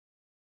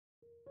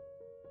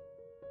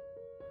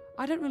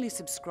I don't really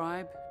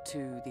subscribe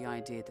to the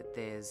idea that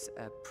there's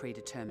a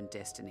predetermined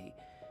destiny.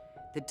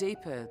 The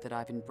deeper that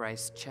I've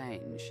embraced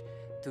change,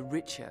 the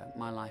richer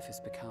my life has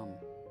become.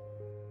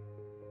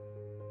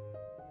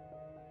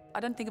 I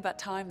don't think about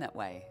time that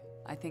way.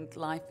 I think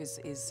life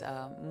is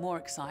more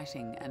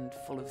exciting and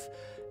full of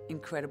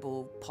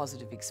incredible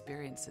positive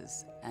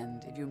experiences.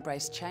 And if you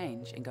embrace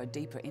change and go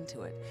deeper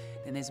into it,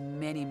 then there's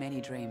many,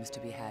 many dreams to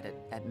be had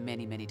at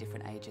many, many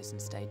different ages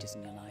and stages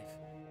in your life.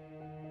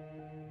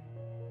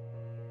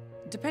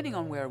 Depending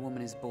on where a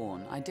woman is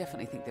born, I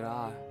definitely think there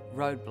are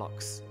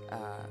roadblocks,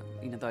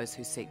 those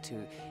who seek to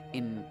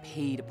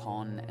impede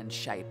upon and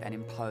shape and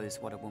impose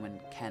what a woman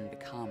can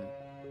become.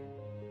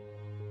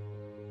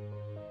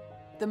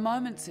 The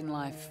moments in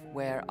life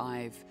where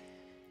I've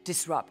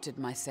disrupted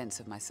my sense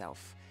of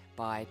myself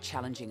by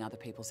challenging other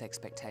people's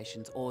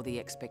expectations or the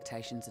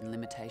expectations and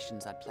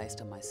limitations I'd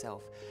placed on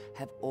myself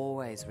have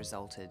always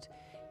resulted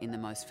in the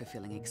most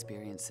fulfilling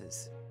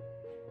experiences.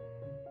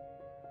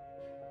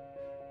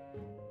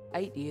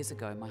 8 years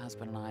ago, my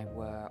husband and I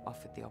were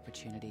offered the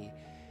opportunity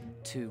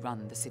to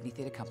run the Sydney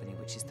Theatre Company,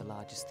 which is the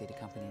largest theatre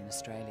company in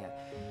Australia.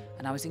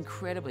 And I was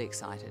incredibly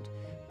excited,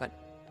 but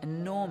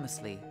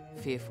enormously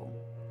fearful.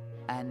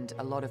 And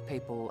a lot of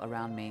people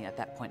around me at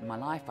that point in my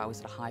life, I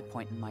was at a high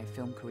point in my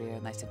film career,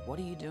 and they said, "What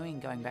are you doing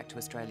going back to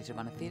Australia to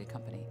run a theatre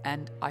company?"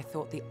 And I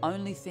thought the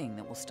only thing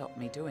that will stop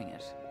me doing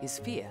it is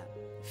fear.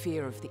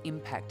 Fear of the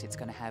impact it's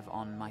going to have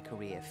on my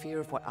career, fear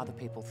of what other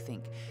people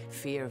think,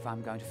 fear if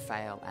I'm going to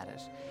fail at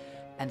it.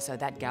 And so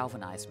that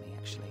galvanised me,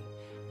 actually.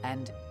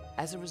 And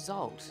as a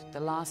result, the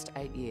last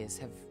 8 years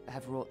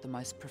have wrought the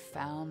most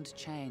profound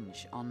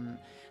change on,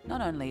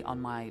 not only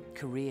on my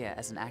career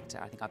as an actor,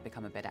 I think I've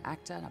become a better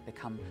actor, and I've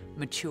become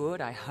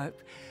matured, I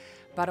hope,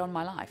 but on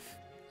my life.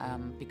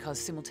 Because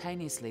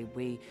simultaneously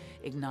we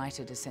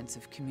ignited a sense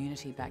of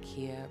community back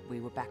here,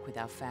 we were back with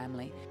our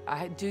family.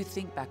 I do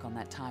think back on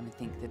that time and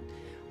think that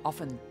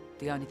often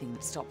the only thing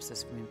that stops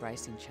us from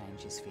embracing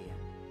change is fear.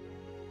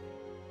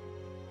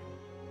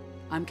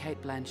 I'm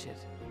Cate Blanchett,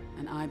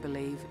 and I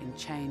believe in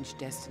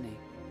ChangeDestiny.